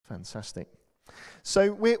Fantastic.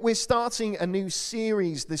 So we're starting a new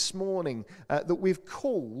series this morning that we've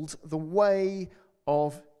called The Way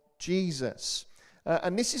of Jesus.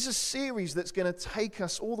 And this is a series that's going to take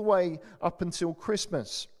us all the way up until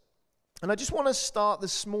Christmas. And I just want to start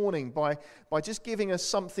this morning by just giving us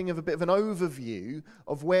something of a bit of an overview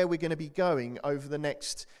of where we're going to be going over the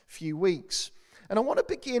next few weeks. And I want to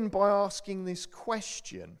begin by asking this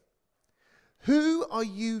question. Who are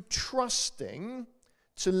you trusting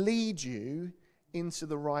to lead you into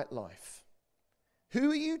the right life?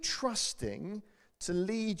 Who are you trusting to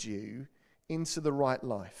lead you into the right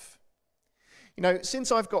life? You know,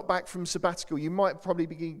 since I've got back from sabbatical, you might probably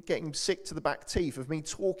be getting sick to the back teeth of me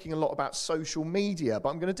talking a lot about social media, but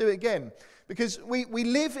I'm going to do it again because we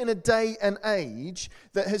live in a day and age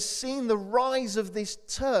that has seen the rise of this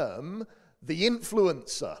term, the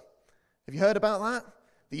influencer. Have you heard about that?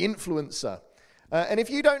 The influencer. And if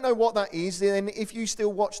you don't know what that is, then if you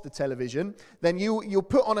still watch the television, then you'll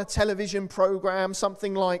put on a television program,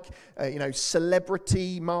 something like,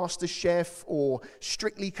 Celebrity MasterChef or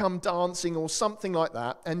Strictly Come Dancing or something like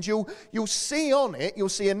that. And you'll see on it, you'll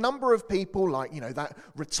see a number of people like, that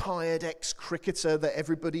retired ex-cricketer that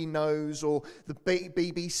everybody knows or the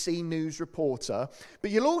BBC News reporter.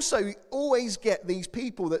 But you'll also always get these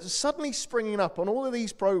people that are suddenly springing up on all of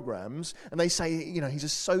these programs and they say, he's a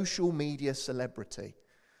social media celebrity.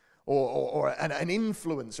 Or an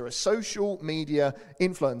influencer, a social media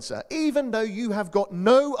influencer, even though you have got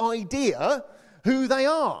no idea who they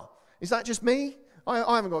are. Is that just me?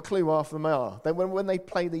 I haven't got a clue half of them are. When they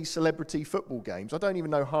play these celebrity football games, I don't even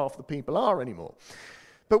know half the people are anymore.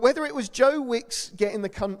 But whether it was Joe Wicks getting the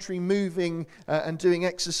country moving and doing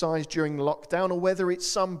exercise during lockdown, or whether it's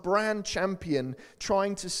some brand champion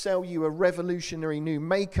trying to sell you a revolutionary new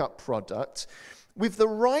makeup product, with the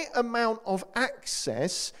right amount of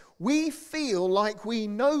access, we feel like we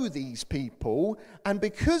know these people, and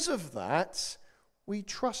because of that, we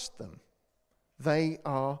trust them. They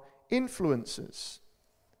are influencers.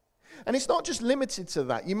 And it's not just limited to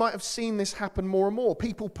that. You might have seen this happen more and more.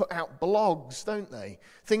 People put out blogs, don't they?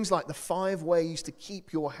 Things like the 5 ways to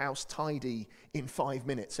keep your house tidy in 5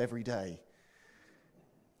 minutes every day.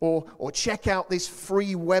 Or check out this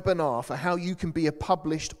free webinar for how you can be a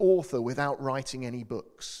published author without writing any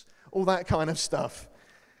books. All that kind of stuff.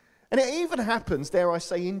 And it even happens, dare I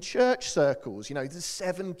say, in church circles. There's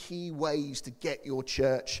 7 key ways to get your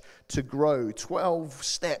church to grow. 12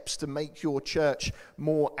 steps to make your church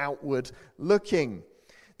more outward looking.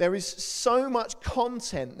 There is so much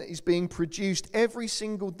content that is being produced every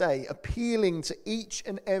single day, appealing to each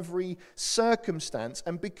and every circumstance.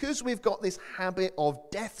 And because we've got this habit of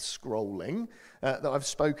death scrolling that I've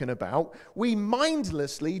spoken about, we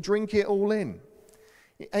mindlessly drink it all in.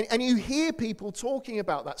 And you hear people talking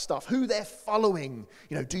about that stuff, who they're following.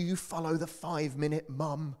 Do you follow the 5-minute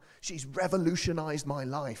mum? She's revolutionized my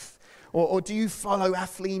life. Or do you follow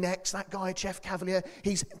Athleen X, that guy, Jeff Cavalier?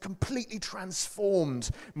 He's completely transformed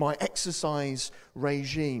my exercise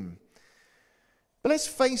regime. But let's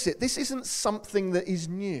face it, this isn't something that is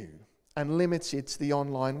new and limited to the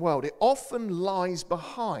online world. It often lies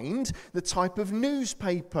behind the type of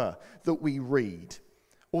newspaper that we read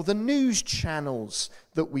or the news channels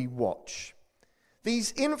that we watch.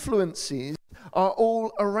 These influences are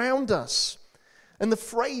all around us. And the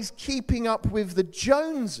phrase keeping up with the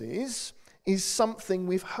Joneses is something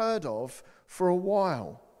we've heard of for a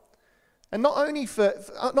while. And not only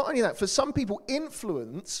that, for some people,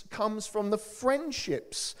 influence comes from the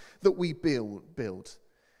friendships that we build.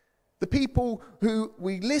 The people who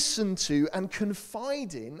we listen to and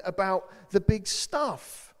confide in about the big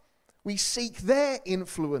stuff. We seek their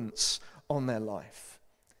influence on their life.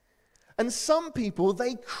 And some people,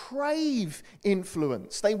 they crave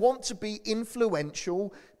influence. They want to be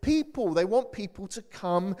influential people. They want people to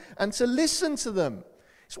come and to listen to them.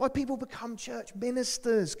 It's why people become church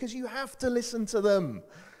ministers, because you have to listen to them.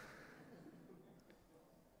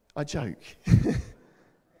 I joke.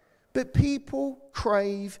 But people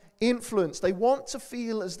crave influence. They want to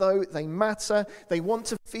feel as though they matter. They want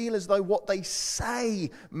to feel as though what they say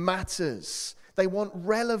matters. They want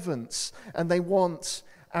relevance and they want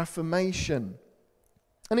affirmation.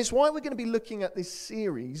 And it's why we're going to be looking at this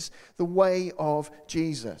series, The Way of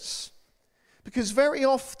Jesus. Because very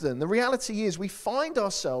often, the reality is we find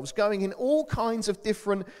ourselves going in all kinds of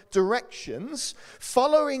different directions,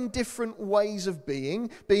 following different ways of being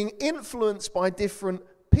influenced by different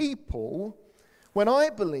people, when I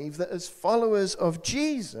believe that as followers of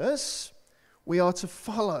Jesus, we are to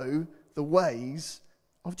follow the ways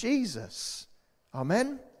of Jesus.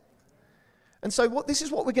 Amen? And so this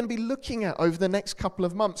is what we're going to be looking at over the next couple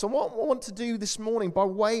of months. And what I want to do this morning, by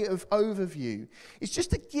way of overview, is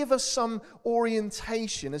just to give us some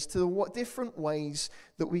orientation as to what different ways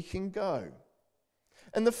that we can go.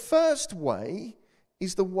 And the first way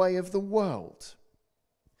is the way of the world.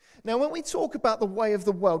 Now, when we talk about the way of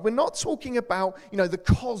the world, we're not talking about, the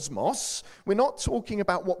cosmos. We're not talking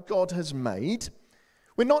about what God has made.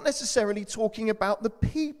 We're not necessarily talking about the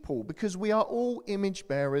people, because we are all image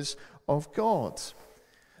bearers of God.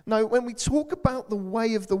 No, when we talk about the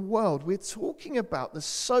way of the world, we're talking about the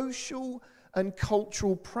social and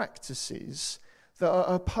cultural practices that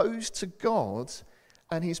are opposed to God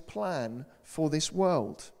and his plan for this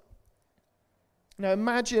world. Now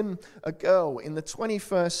imagine a girl in the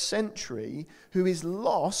 21st century who is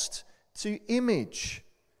lost to image.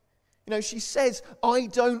 She says, "I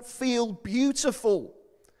don't feel beautiful."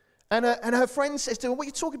 And her friend says to her, "What are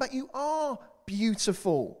you talking about? You are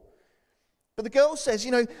beautiful." But the girl says,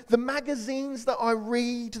 the magazines that I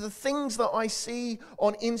read, the things that I see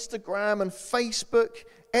on Instagram and Facebook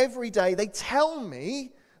every day, they tell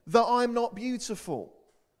me that I'm not beautiful,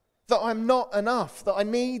 that I'm not enough, that I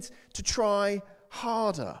need to try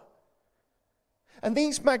harder. And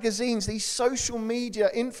these magazines, these social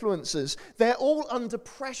media influencers, they're all under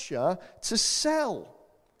pressure to sell.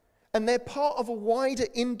 And they're part of a wider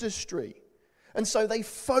industry. And so they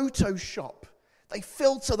Photoshop, they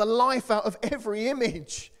filter the life out of every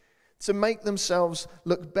image to make themselves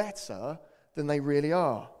look better than they really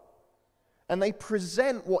are. And they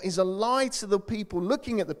present what is a lie to the people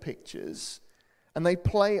looking at the pictures, and they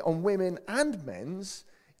play on women and men's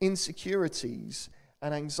insecurities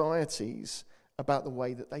and anxieties about the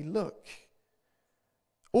way that they look.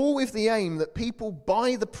 All with the aim that people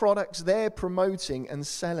buy the products they're promoting and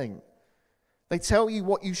selling. They tell you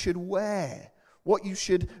what you should wear, what you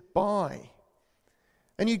should buy.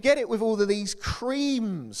 And you get it with all of these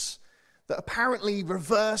creams that apparently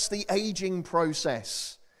reverse the aging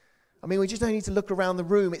process. We just don't need to look around the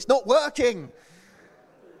room. It's not working.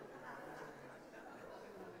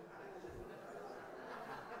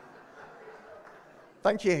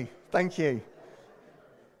 Thank you.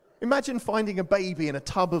 Imagine finding a baby in a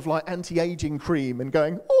tub of anti-aging cream and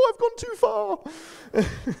going, "Oh, I've gone too far."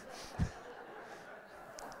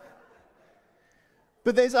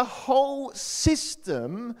 But there's a whole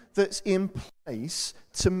system that's in place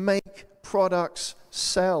to make products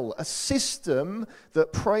sell. A system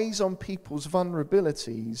that preys on people's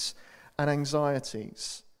vulnerabilities and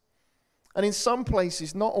anxieties. And in some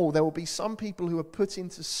places, not all, there will be some people who are put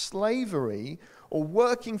into slavery or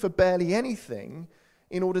working for barely anything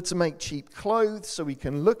in order to make cheap clothes so we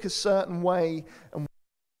can look a certain way. And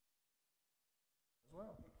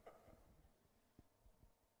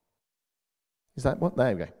is that what?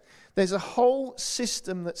 There we go. There's a whole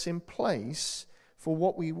system that's in place for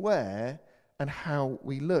what we wear and how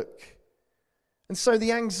we look. And so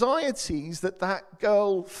the anxieties that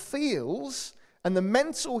girl feels and the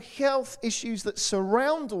mental health issues that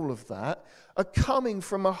surround all of that are coming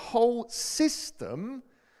from a whole system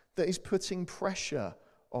that is putting pressure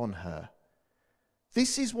on her.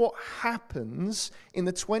 This is what happens in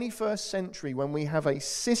the 21st century when we have a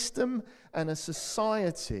system and a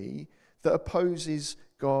society that opposes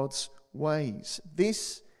God's ways.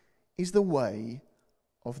 This is the way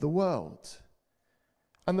of the world.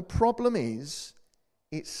 And the problem is,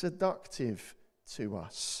 it's seductive to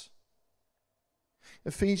us.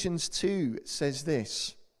 Ephesians 2 says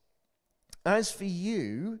this: "As for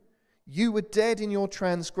you, you were dead in your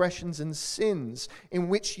transgressions and sins, in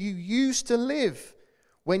which you used to live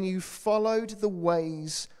when you followed the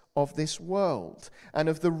ways of this world, and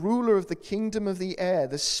of the ruler of the kingdom of the air,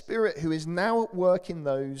 the Spirit who is now at work in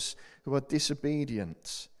those who are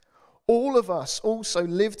disobedient. All of us also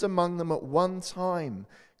lived among them at one time,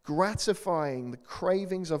 gratifying the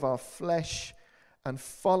cravings of our flesh and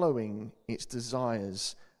following its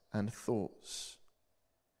desires and thoughts."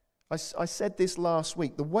 I said this last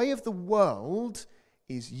week. The way of the world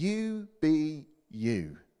is you be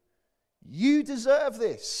you. You deserve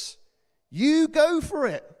this. You go for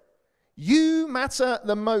it. You matter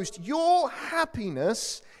the most. Your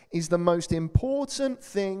happiness is the most important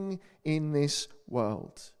thing in this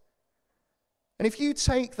world. And if you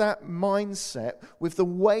take that mindset with the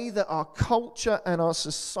way that our culture and our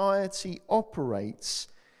society operates,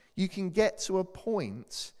 you can get to a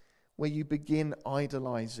point where you begin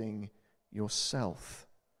idolizing yourself.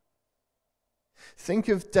 Think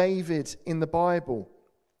of David in the Bible.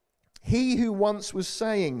 He who once was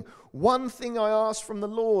saying, One thing I ask from the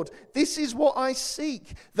Lord, this is what I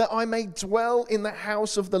seek, that I may dwell in the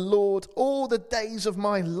house of the Lord all the days of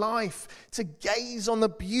my life, to gaze on the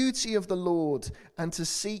beauty of the Lord and to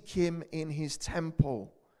seek him in his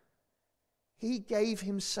temple. He gave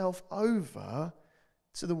himself over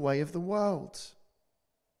to the way of the world.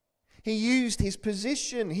 He used his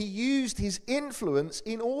position, he used his influence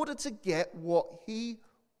in order to get what he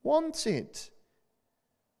wanted.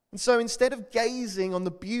 And so instead of gazing on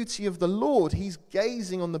the beauty of the Lord, he's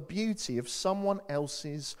gazing on the beauty of someone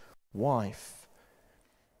else's wife,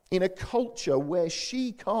 in a culture where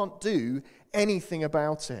she can't do anything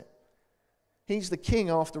about it. He's the king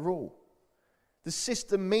after all. The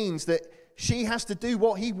system means that she has to do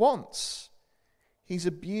what he wants. He's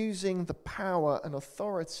abusing the power and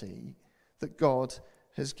authority that God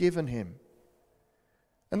has given him.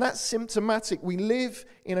 And that's symptomatic. We live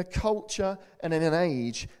in a culture and in an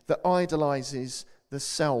age that idolizes the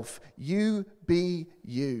self. You be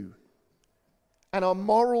you. And our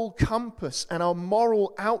moral compass and our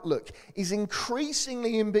moral outlook is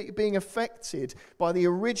increasingly being affected by the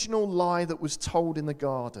original lie that was told in the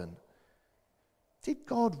garden. Did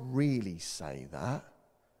God really say that?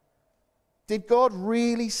 Did God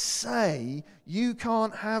really say you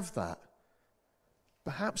can't have that?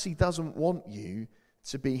 Perhaps he doesn't want you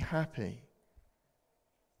to be happy.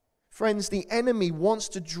 Friends, the enemy wants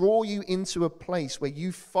to draw you into a place where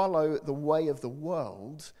you follow the way of the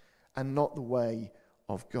world and not the way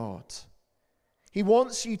of God. He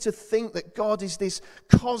wants you to think that God is this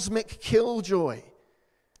cosmic killjoy,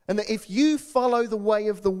 and that if you follow the way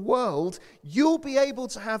of the world, you'll be able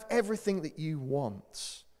to have everything that you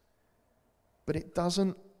want. But it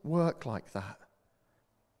doesn't work like that.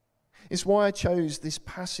 It's why I chose this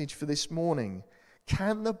passage for this morning.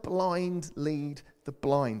 Can the blind lead the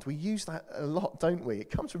blind? We use that a lot, don't we?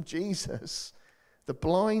 It comes from Jesus. The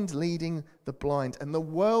blind leading the blind. And the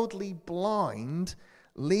worldly blind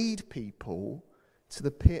lead people to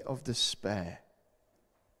the pit of despair.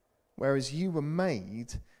 Whereas you were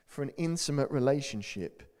made for an intimate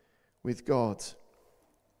relationship with God.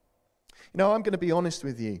 You know, I'm going to be honest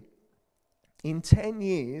with you. In 10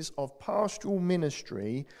 years of pastoral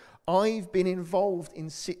ministry, I've been involved in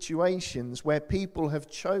situations where people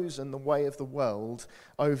have chosen the way of the world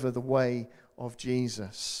over the way of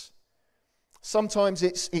Jesus. Sometimes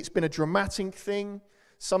it's been a dramatic thing.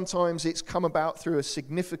 Sometimes it's come about through a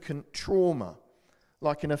significant trauma,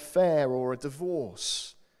 like an affair or a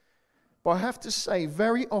divorce. But I have to say,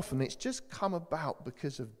 very often it's just come about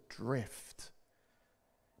because of drift.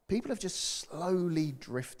 People have just slowly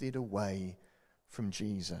drifted away from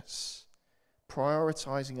Jesus,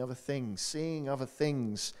 prioritizing other things, seeing other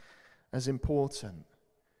things as important.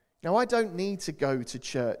 Now, I don't need to go to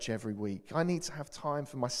church every week. I need to have time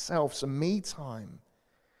for myself, some me time.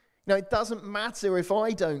 You know, it doesn't matter if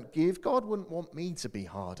I don't give. God wouldn't want me to be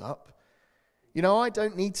hard up. You know, I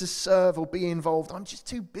don't need to serve or be involved. I'm just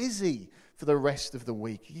too busy for the rest of the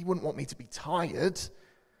week. He wouldn't want me to be tired.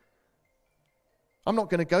 I'm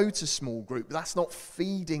not going to go to small group. That's not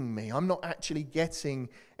feeding me. I'm not actually getting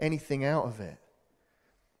anything out of it.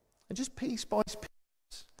 And just piece by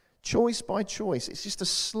piece, choice by choice, it's just a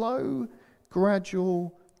slow,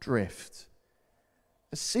 gradual drift.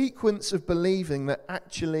 A sequence of believing that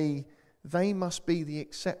actually they must be the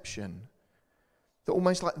exception. That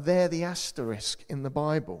almost like they're the asterisk in the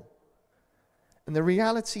Bible. And the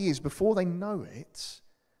reality is, before they know it,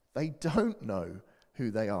 they don't know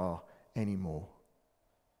who they are anymore.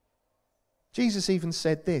 Jesus even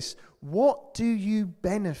said this, what do you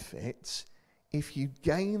benefit if you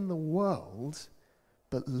gain the world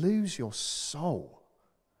but lose your soul?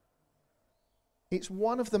 It's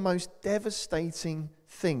one of the most devastating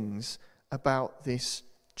things about this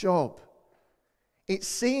job. It's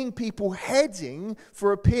seeing people heading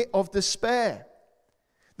for a pit of despair.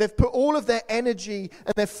 They've put all of their energy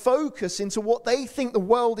and their focus into what they think the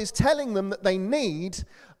world is telling them that they need,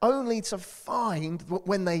 only to find that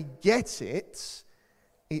when they get it,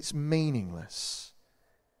 it's meaningless.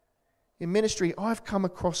 In ministry, I've come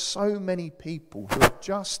across so many people who have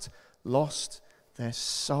just lost their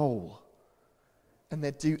soul, and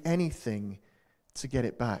they'd do anything to get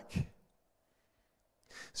it back.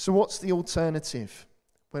 So what's the alternative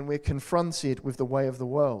when we're confronted with the way of the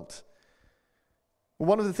world? Well,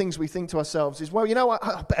 one of the things we think to ourselves is, well, you know what,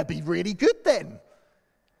 I better be really good then.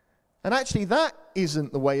 And actually, that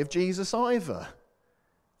isn't the way of Jesus either.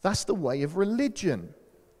 That's the way of religion.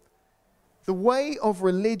 The way of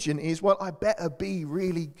religion is, well, I better be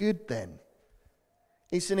really good then.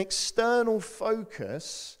 It's an external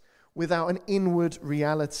focus without an inward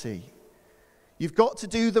reality. You've got to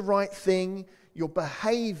do the right thing. your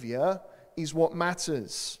behavior is what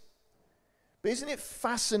matters. But isn't it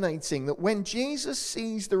fascinating that when Jesus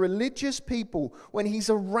sees the religious people, when he's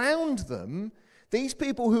around them, these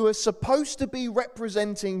people who are supposed to be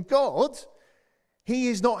representing God, he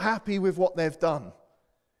is not happy with what they've done.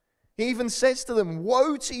 He even says to them,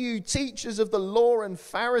 "Woe to you, teachers of the law and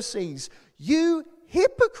Pharisees, you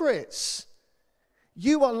hypocrites!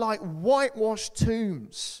 You are like whitewashed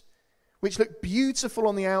tombs, which look beautiful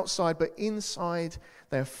on the outside, but inside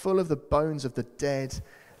they are full of the bones of the dead.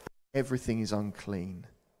 Everything is unclean."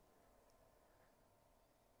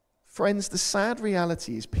 Friends, the sad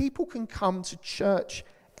reality is people can come to church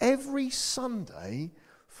every Sunday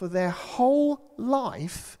for their whole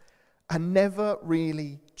life and never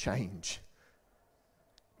really change.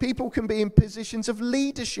 People can be in positions of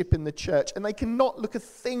leadership in the church and they cannot look a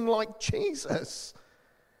thing like Jesus.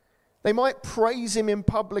 They might praise him in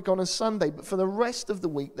public on a Sunday, but for the rest of the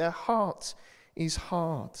week, their heart is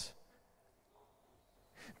hard.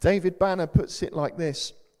 David Banner puts it like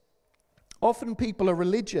this: often people are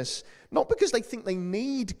religious, not because they think they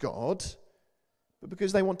need God, but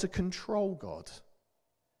because they want to control God.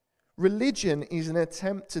 Religion is an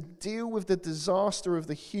attempt to deal with the disaster of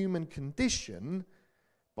the human condition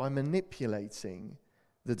by manipulating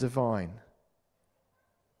the divine.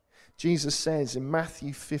 Jesus says in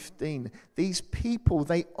Matthew 15, "These people,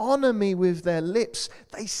 they honor me with their lips.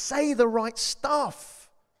 They say the right stuff,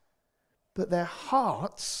 but their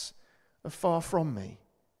hearts are far from me."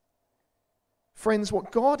 Friends,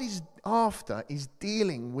 what God is after is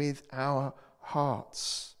dealing with our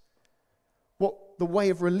hearts. What the way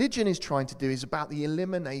of religion is trying to do is about the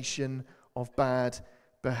elimination of bad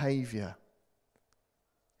behavior.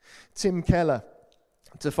 Tim Keller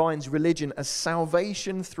defines religion as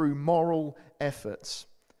salvation through moral efforts.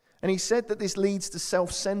 And he said that this leads to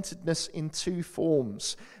self-centeredness in two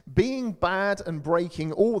forms: being bad and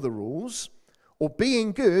breaking all the rules, or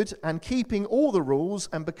being good and keeping all the rules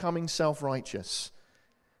and becoming self-righteous.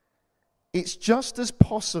 It's just as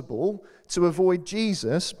possible to avoid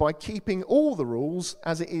Jesus by keeping all the rules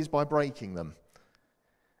as it is by breaking them.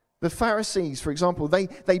 The Pharisees, for example, they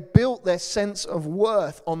built their sense of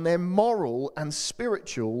worth on their moral and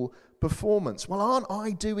spiritual performance. Well, aren't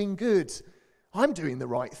I doing good? I'm doing the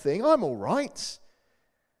right thing. I'm all right.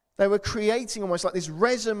 They were creating almost like this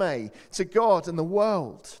resume to God and the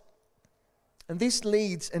world. And this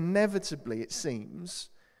leads inevitably, it seems,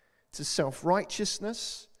 to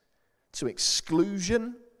self-righteousness, to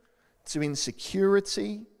exclusion, to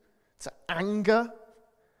insecurity, to anger,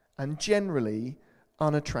 and generally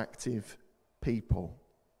unattractive people.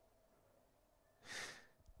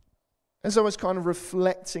 As I was kind of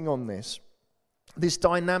reflecting on this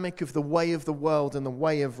dynamic of the way of the world and the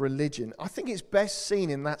way of religion, I think it's best seen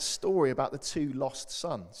in that story about the two lost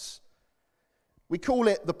sons. We call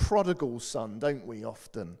it the prodigal son, don't we,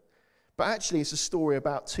 often? But actually it's a story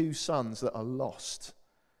about two sons that are lost.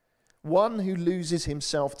 One who loses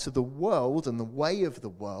himself to the world and the way of the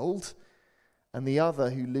world, and the other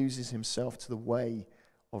who loses himself to the way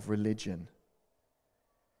of religion.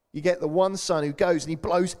 You get the one son who goes and he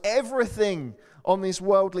blows everything on this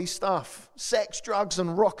worldly stuff, sex, drugs,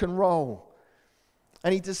 and rock and roll.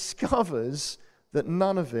 And he discovers that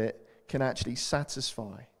none of it can actually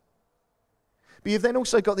satisfy. But you've then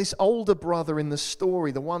also got this older brother in the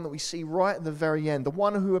story, the one that we see right at the very end, the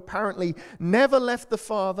one who apparently never left the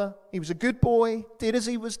father. He was a good boy, did as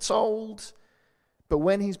he was told. But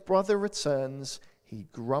when his brother returns, he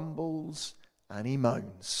grumbles and he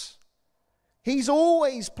moans. He's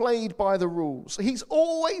always played by the rules. He's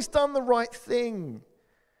always done the right thing.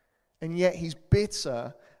 And yet he's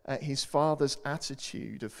bitter at his father's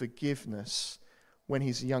attitude of forgiveness when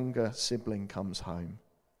his younger sibling comes home.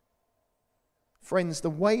 Friends, the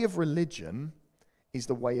way of religion is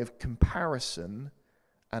the way of comparison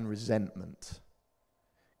and resentment.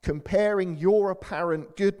 Comparing your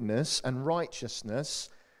apparent goodness and righteousness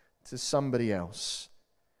to somebody else.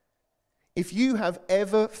 If you have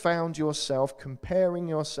ever found yourself comparing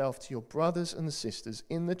yourself to your brothers and sisters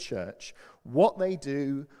in the church, what they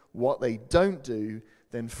do, what they don't do,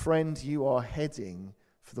 then friend, you are heading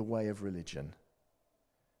for the way of religion.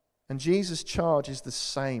 And Jesus' charge is the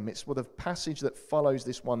same. It's the passage that follows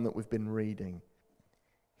this one that we've been reading.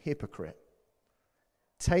 Hypocrite,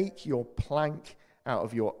 take your plank out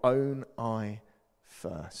of your own eye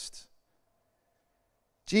first.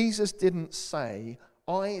 Jesus didn't say,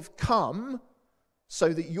 I've come so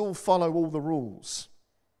that you'll follow all the rules.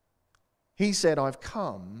 He said, I've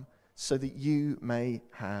come so that you may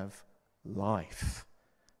have life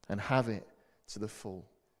and have it to the full.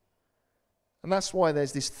 And that's why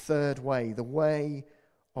there's this third way, the way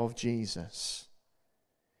of Jesus.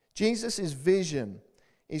 Jesus' vision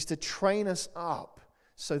is to train us up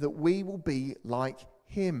so that we will be like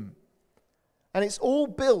him. And it's all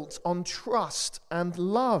built on trust and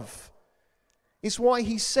love. It's why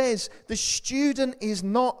he says the student is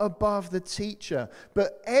not above the teacher,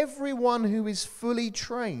 but everyone who is fully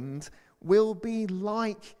trained will be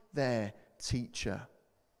like their teacher.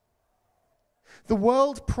 The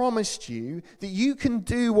world promised you that you can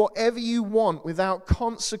do whatever you want without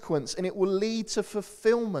consequence and it will lead to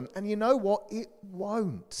fulfillment. And you know what? It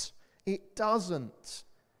won't. It doesn't.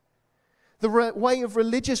 The way of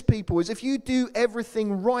religious people is if you do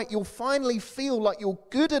everything right, you'll finally feel like you're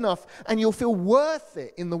good enough and you'll feel worth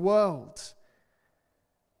it in the world.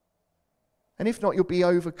 And if not, you'll be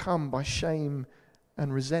overcome by shame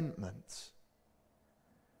and resentment.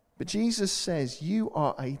 But Jesus says you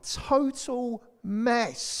are a total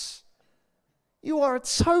mess. You are a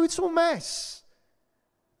total mess.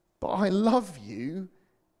 But I love you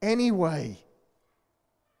anyway.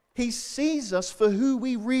 He sees us for who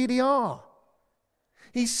we really are.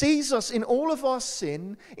 He sees us in all of our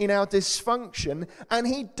sin, in our dysfunction, and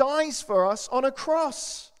he dies for us on a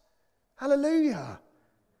cross. Hallelujah.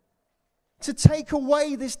 To take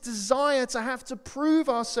away this desire to have to prove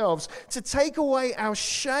ourselves, to take away our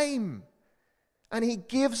shame. And he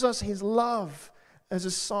gives us his love as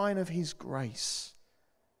a sign of his grace.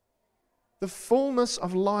 The fullness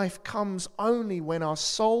of life comes only when our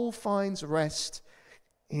soul finds rest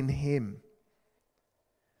in him.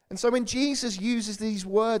 And so when Jesus uses these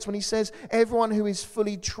words, when he says, everyone who is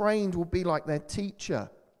fully trained will be like their teacher,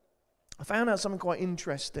 I found out something quite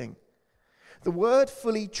interesting. The word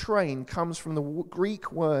fully trained comes from the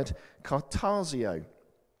Greek word kartasio,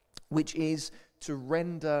 which is to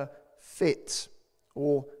render fit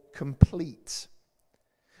or complete.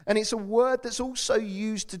 And it's a word that's also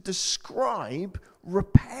used to describe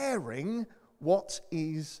repairing what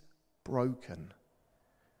is broken.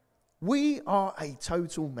 We are a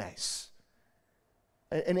total mess.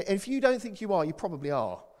 And if you don't think you are, you probably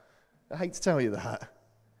are. I hate to tell you that.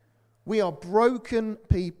 We are broken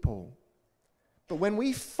people. But when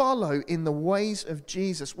we follow in the ways of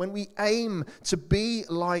Jesus, when we aim to be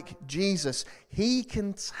like Jesus, he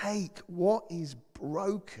can take what is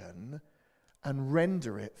broken and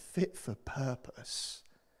render it fit for purpose.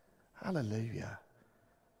 Hallelujah.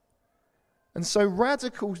 And so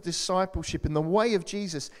radical discipleship in the way of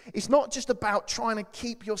Jesus, it's not just about trying to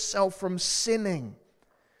keep yourself from sinning,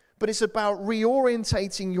 but it's about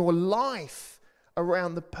reorientating your life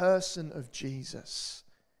around the person of Jesus.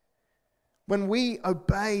 When we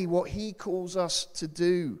obey what he calls us to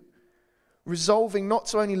do, resolving not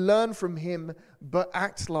to only learn from him, but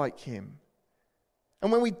act like him.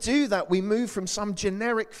 And when we do that, we move from some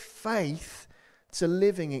generic faith to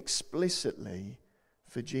living explicitly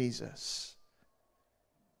for Jesus.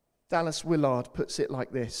 Dallas Willard puts it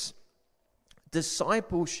like this: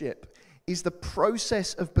 discipleship is the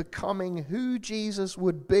process of becoming who Jesus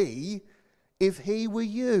would be if he were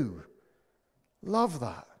you. Love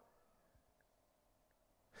that.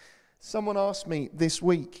 Someone asked me this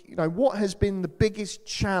week, what has been the biggest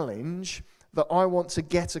challenge that I want to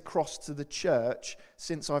get across to the church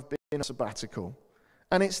since I've been on a sabbatical?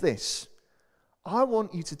 And it's this: I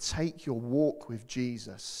want you to take your walk with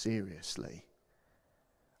Jesus seriously.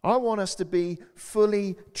 I want us to be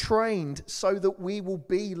fully trained so that we will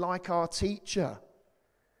be like our teacher.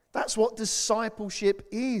 That's what discipleship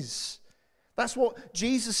is. That's what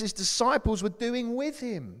Jesus' disciples were doing with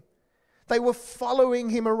him. They were following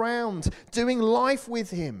him around, doing life with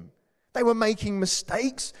him. They were making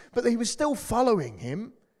mistakes, but they were still following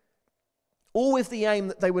him, all with the aim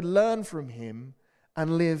that they would learn from him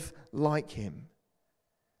and live like him.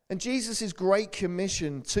 And Jesus' great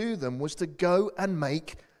commission to them was to go and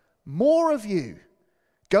make more of you.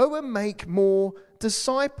 Go and make more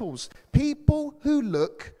disciples. People who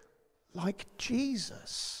look like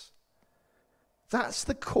Jesus. That's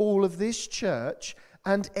the call of this church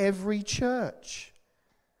and every church.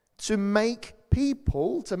 To make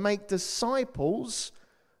people, to make disciples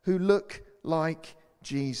who look like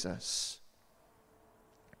Jesus.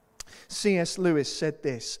 C.S. Lewis said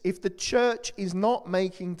this: if the church is not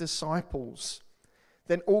making disciples,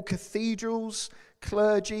 then all cathedrals,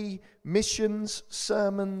 clergy, missions,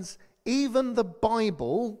 sermons, even the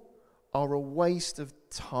Bible are a waste of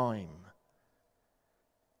time.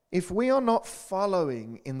 If we are not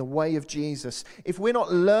following in the way of Jesus, if we're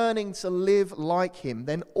not learning to live like him,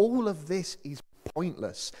 then all of this is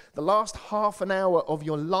pointless. The last half an hour of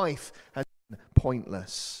your life has been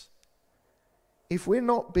pointless. If we're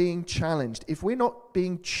not being challenged, if we're not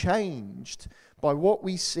being changed by what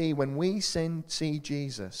we see when we see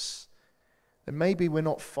Jesus, then maybe we're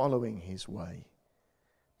not following his way,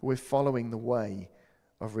 but we're following the way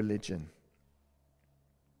of religion.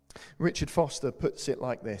 Richard Foster puts it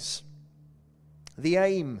like this: the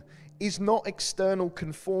aim is not external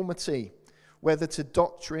conformity, whether to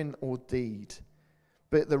doctrine or deed,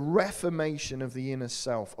 but the reformation of the inner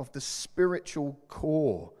self, of the spiritual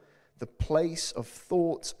core, the place of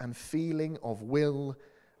thought and feeling, of will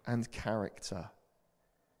and character.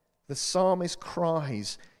 The psalmist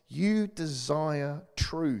cries, "You desire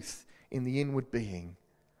truth in the inward being.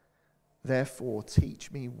 Therefore,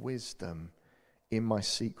 teach me wisdom in my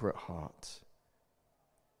secret heart."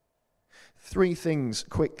 Three things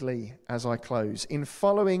quickly as I close. In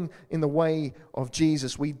following in the way of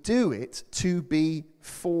Jesus, we do it to be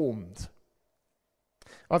formed.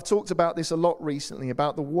 I've talked about this a lot recently,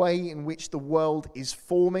 about the way in which the world is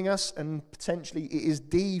forming us and potentially it is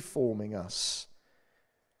deforming us.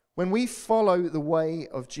 When we follow the way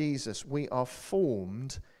of Jesus, we are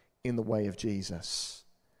formed in the way of Jesus.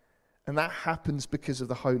 And that happens because of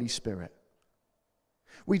the Holy Spirit.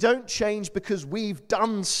 We don't change because we've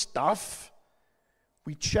done stuff.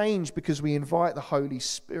 We change because we invite the Holy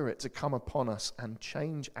Spirit to come upon us and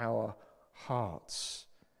change our hearts.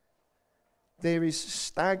 There is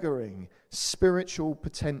staggering spiritual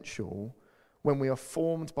potential when we are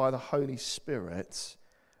formed by the Holy Spirit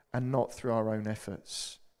and not through our own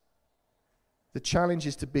efforts. The challenge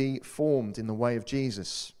is to be formed in the way of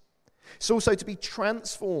Jesus. It's also to be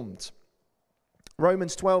transformed.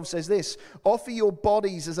 Romans 12 says this: offer your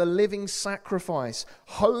bodies as a living sacrifice,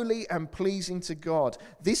 holy and pleasing to God.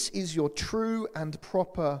 This is your true and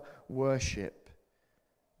proper worship.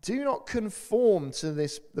 Do not conform to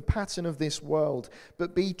the pattern of this world,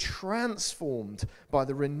 but be transformed by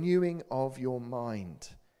the renewing of your mind.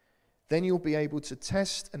 Then you'll be able to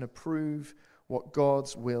test and approve what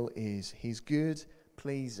God's will is, his good,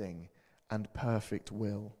 pleasing, and perfect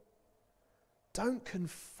will. Don't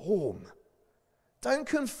conform. Don't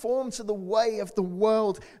conform to the way of the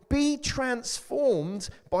world. Be transformed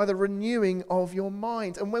by the renewing of your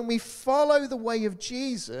mind. And when we follow the way of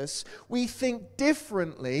Jesus, we think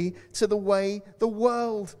differently to the way the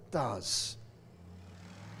world does.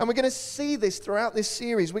 And we're going to see this throughout this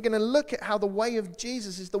series. We're going to look at how the way of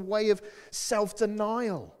Jesus is the way of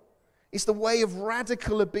self-denial. It's the way of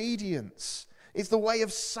radical obedience. It's the way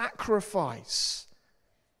of sacrifice.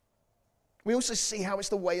 We also see how it's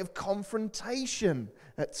the way of confrontation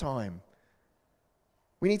at time.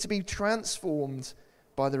 We need to be transformed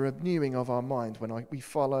by the renewing of our mind when we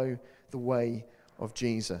follow the way of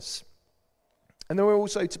Jesus. And then we're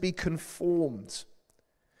also to be conformed.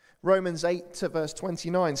 Romans 8 to verse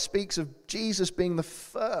 29 speaks of Jesus being the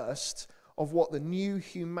first of what the new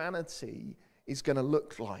humanity is going to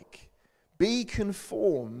look like. Be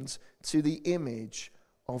conformed to the image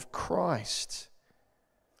of Christ.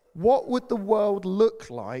 What would the world look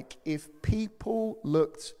like if people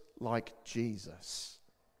looked like Jesus?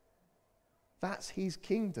 That's his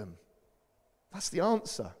kingdom. That's the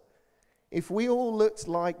answer. If we all looked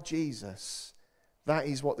like Jesus, that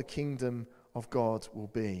is what the kingdom of God will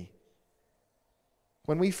be.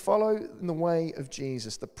 When we follow in the way of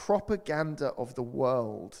Jesus, the propaganda of the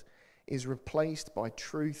world is replaced by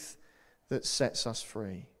truth that sets us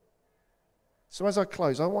free. So as I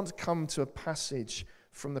close, I want to come to a passage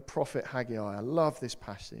from the prophet Haggai. I love this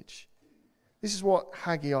passage. This is what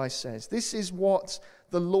Haggai says. This is what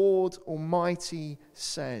the Lord Almighty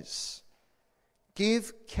says.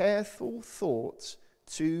 Give careful thought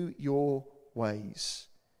to your ways.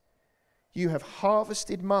 You have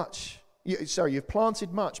harvested much. You've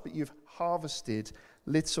planted much, but you've harvested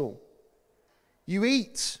little. You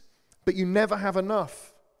eat, but you never have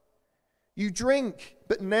enough. You drink,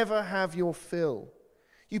 but never have your fill.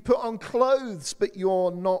 You put on clothes, but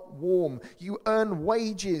you're not warm. You earn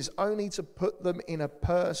wages only to put them in a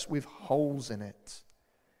purse with holes in it.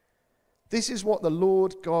 This is what the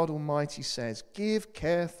Lord God Almighty says. Give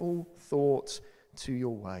careful thought to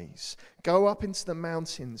your ways. Go up into the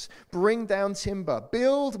mountains. Bring down timber.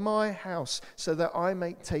 Build my house so that I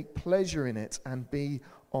may take pleasure in it and be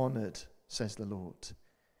honored, says the Lord.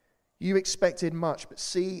 You expected much, but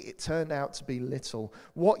see, it turned out to be little.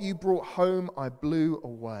 What you brought home, I blew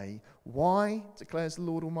away. Why, declares the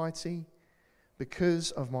Lord Almighty? Because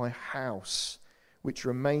of my house, which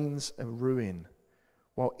remains a ruin,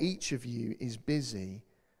 while each of you is busy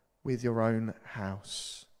with your own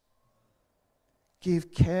house.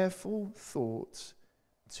 Give careful thought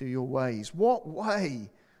to your ways. What way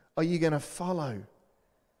are you going to follow?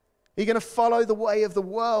 Are you going to follow the way of the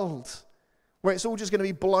world, where it's all just going to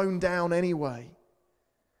be blown down anyway?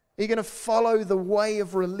 Are you going to follow the way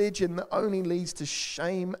of religion that only leads to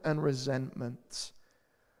shame and resentment?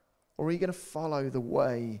 Or are you going to follow the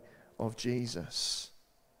way of Jesus?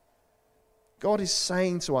 God is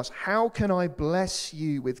saying to us, how can I bless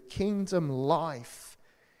you with kingdom life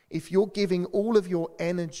if you're giving all of your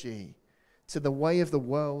energy to the way of the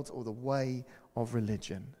world or the way of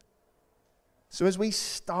religion? So as we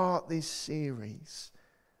start this series,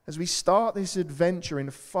 as we start this adventure in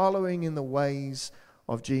following in the ways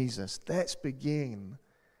of Jesus, let's begin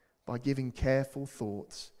by giving careful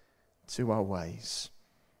thought to our ways.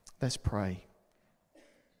 Let's pray.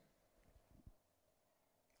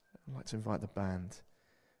 I'd like to invite the band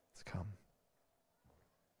to come.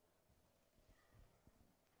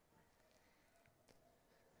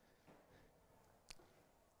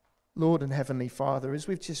 Lord and Heavenly Father, as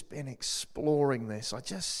we've just been exploring this, I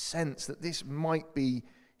just sense that this might be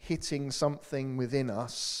hitting something within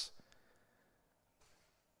us.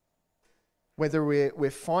 Whether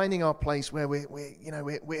we're finding our place where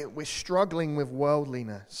we're struggling with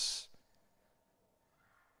worldliness.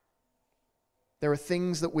 There are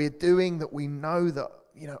things that we're doing that we know that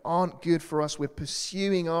aren't good for us. We're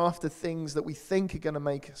pursuing after things that we think are going to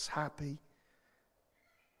make us happy.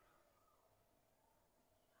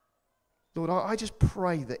 Lord, I just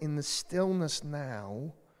pray that in the stillness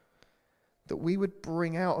now, that we would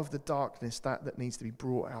bring out of the darkness that needs to be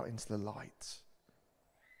brought out into the light.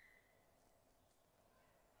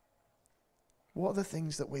 What are the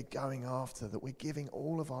things that we're going after, that we're giving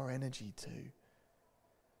all of our energy to,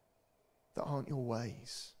 that aren't your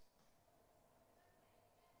ways?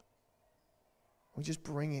 We just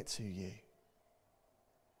bring it to you.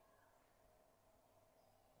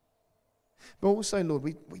 But also, Lord,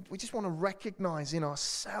 we just want to recognize in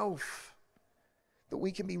ourselves that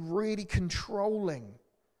we can be really controlling,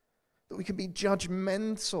 that we can be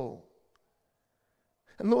judgmental.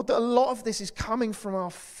 And Lord, that a lot of this is coming from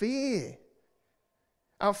our fear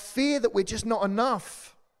that we're just not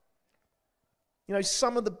enough.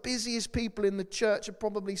 Some of the busiest people in the church are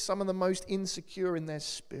probably some of the most insecure in their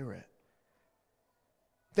spirit.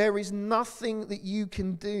 There is nothing that you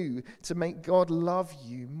can do to make God love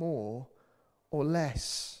you more or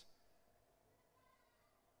less.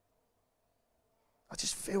 I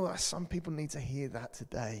just feel like some people need to hear that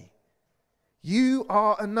today. You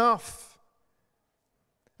are enough.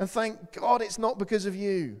 And thank God it's not because of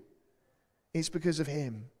you. It's because of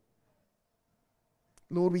Him.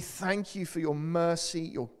 Lord, we thank you for your mercy,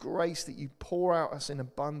 your grace that you pour out us in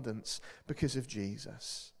abundance because of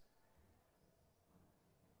Jesus.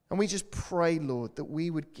 And we just pray, Lord, that we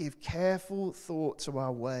would give careful thought to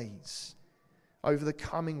our ways over the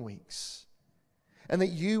coming weeks, and that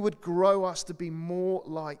you would grow us to be more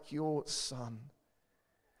like your Son,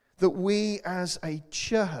 that we as a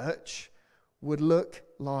church would look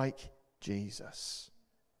like Jesus.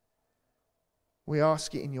 We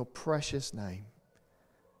ask it in your precious name.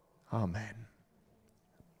 Amen.